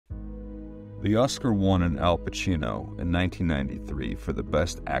The Oscar won an Al Pacino in 1993 for the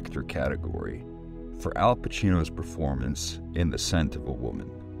Best Actor category for Al Pacino's performance in The Scent of a Woman.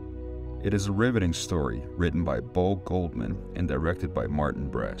 It is a riveting story written by Bo Goldman and directed by Martin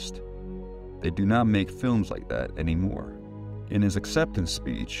Brest. They do not make films like that anymore. In his acceptance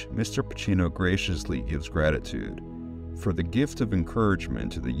speech, Mr. Pacino graciously gives gratitude for the gift of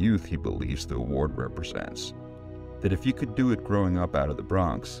encouragement to the youth he believes the award represents. That if you could do it growing up out of the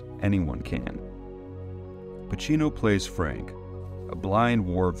Bronx, anyone can. Pacino plays Frank, a blind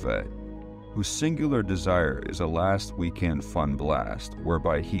war vet whose singular desire is a last weekend fun blast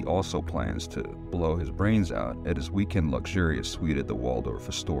whereby he also plans to blow his brains out at his weekend luxurious suite at the Waldorf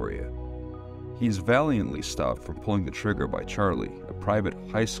Astoria. He is valiantly stopped from pulling the trigger by Charlie, a private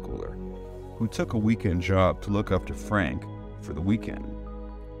high schooler who took a weekend job to look after Frank for the weekend.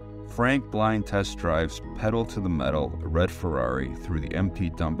 Frank blind test drives pedal to the metal a red Ferrari through the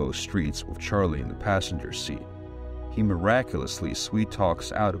empty Dumbo streets with Charlie in the passenger seat. He miraculously sweet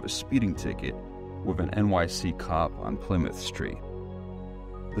talks out of a speeding ticket with an NYC cop on Plymouth Street.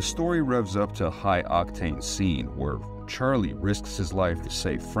 The story revs up to a high-octane scene where Charlie risks his life to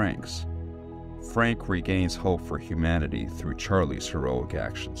save Frank's. Frank regains hope for humanity through Charlie's heroic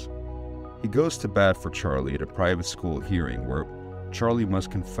actions. He goes to bat for Charlie at a private school hearing where Charlie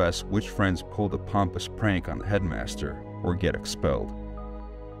must confess which friends pulled a pompous prank on the headmaster or get expelled.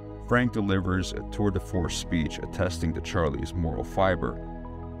 Frank delivers a tour de force speech attesting to Charlie's moral fiber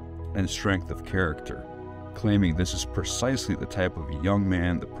and strength of character, claiming this is precisely the type of young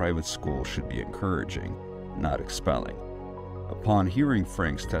man the private school should be encouraging, not expelling. Upon hearing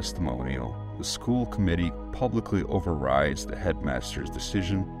Frank's testimonial, the school committee publicly overrides the headmaster's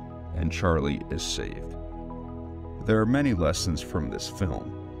decision and Charlie is saved. There are many lessons from this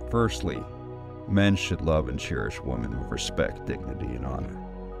film. Firstly, men should love and cherish women with respect, dignity, and honor.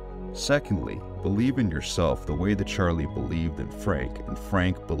 Secondly, believe in yourself the way that Charlie believed in Frank and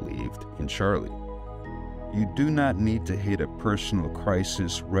Frank believed in Charlie. You do not need to hit a personal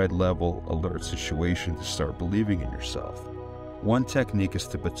crisis, red level alert situation to start believing in yourself. One technique is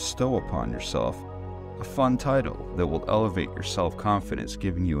to bestow upon yourself a fun title that will elevate your self-confidence,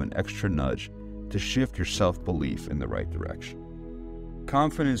 giving you an extra nudge to shift your self-belief in the right direction.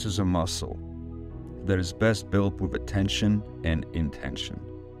 Confidence is a muscle that is best built with attention and intention.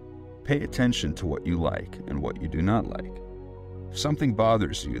 Pay attention to what you like and what you do not like. If something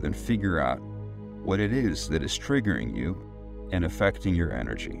bothers you, then figure out what it is that is triggering you and affecting your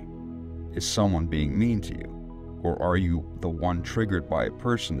energy. Is someone being mean to you? Or are you the one triggered by a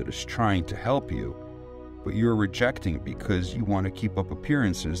person that is trying to help you, but you're rejecting it because you want to keep up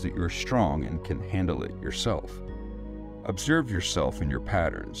appearances that you're strong and can handle it yourself? Observe yourself and your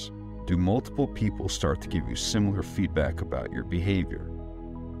patterns. Do multiple people start to give you similar feedback about your behavior?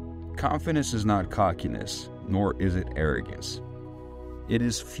 Confidence is not cockiness, nor is it arrogance. It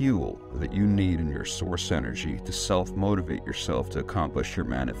is fuel that you need in your source energy to self-motivate yourself to accomplish your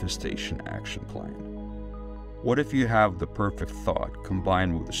manifestation action plan. What if you have the perfect thought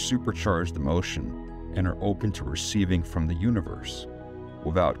combined with a supercharged emotion and are open to receiving from the universe?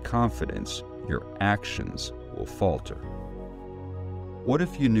 Without confidence, your actions will falter. What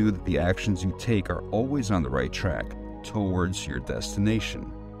if you knew that the actions you take are always on the right track towards your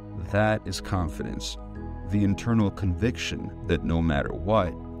destination? That is confidence, the internal conviction that no matter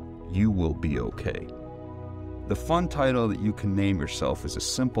what, you will be okay. The fun title that you can name yourself is a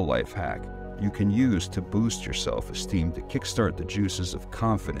simple life hack you can use to boost your self-esteem to kickstart the juices of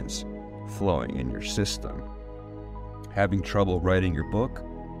confidence flowing in your system. Having trouble writing your book?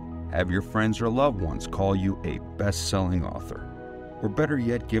 Have your friends or loved ones call you a best-selling author. Or better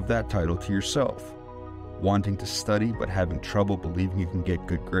yet, give that title to yourself. Wanting to study but having trouble believing you can get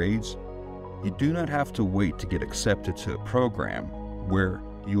good grades? You do not have to wait to get accepted to a program where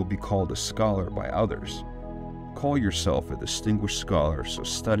you will be called a scholar by others. Call yourself a distinguished scholar so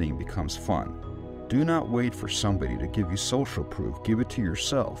studying becomes fun. Do not wait for somebody to give you social proof. Give it to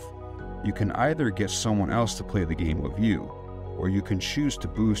yourself. You can either get someone else to play the game with you, or you can choose to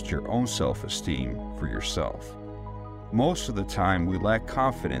boost your own self-esteem for yourself. Most of the time, we lack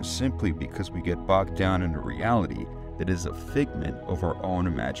confidence simply because we get bogged down in a reality that is a figment of our own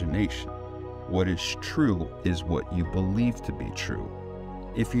imagination. What is true is what you believe to be true.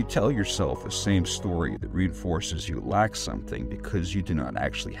 If you tell yourself the same story that reinforces you lack something because you do not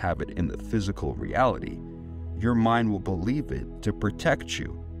actually have it in the physical reality, your mind will believe it to protect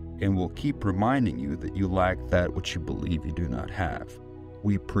you and will keep reminding you that you lack that which you believe you do not have.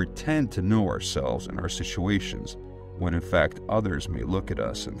 We pretend to know ourselves and our situations, when in fact others may look at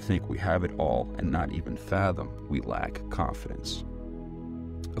us and think we have it all and not even fathom we lack confidence.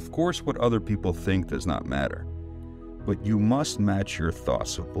 Of course, what other people think does not matter, but you must match your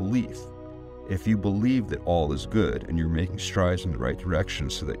thoughts of belief. If you believe that all is good and you're making strides in the right direction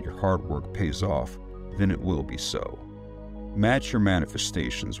so that your hard work pays off, then it will be so. Match your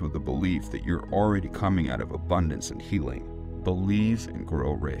manifestations with the belief that you're already coming out of abundance and healing. Believe and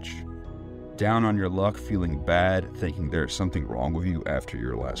grow rich. Down on your luck, feeling bad, thinking there's something wrong with you after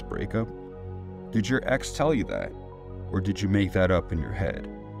your last breakup? Did your ex tell you that? Or did you make that up in your head?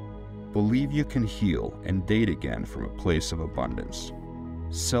 Believe you can heal and date again from a place of abundance.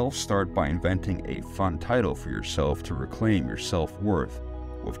 Start by inventing a fun title for yourself to reclaim your self-worth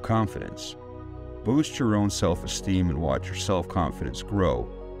with confidence. Boost your own self-esteem and watch your self-confidence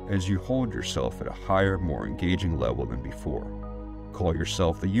grow as you hold yourself at a higher, more engaging level than before. Call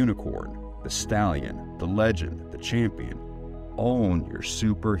yourself the unicorn, the stallion, the legend, the champion. Own your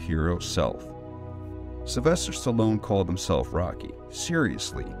superhero self. Sylvester Stallone called himself Rocky.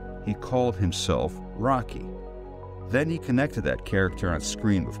 Seriously, he called himself Rocky. Then he connected that character on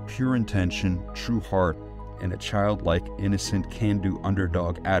screen with pure intention, true heart, and a childlike, innocent, can-do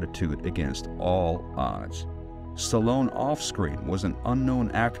underdog attitude against all odds. Stallone off-screen was an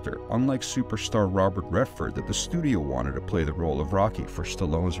unknown actor, unlike superstar Robert Redford that the studio wanted to play the role of Rocky for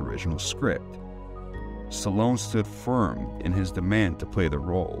Stallone's original script. Stallone stood firm in his demand to play the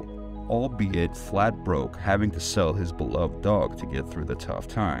role, albeit flat broke, having to sell his beloved dog to get through the tough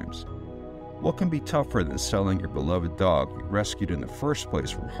times. What can be tougher than selling your beloved dog you rescued in the first place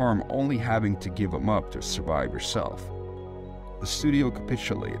from harm, only having to give him up to survive yourself? The studio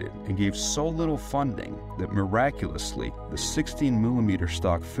capitulated and gave so little funding that miraculously the 16mm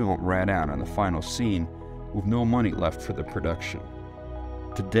stock film ran out on the final scene with no money left for the production.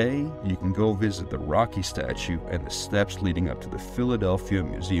 Today, you can go visit the Rocky statue, and the steps leading up to the Philadelphia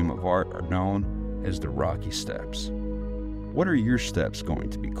Museum of Art are known as the Rocky Steps. What are your steps going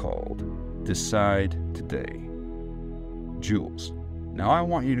to be called? Decide today. Jules. Now I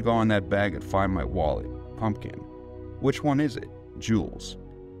want you to go in that bag and find my wallet. Pumpkin. Which one is it? Jules.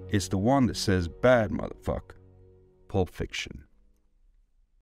 It's the one that says bad motherfucker. Pulp Fiction.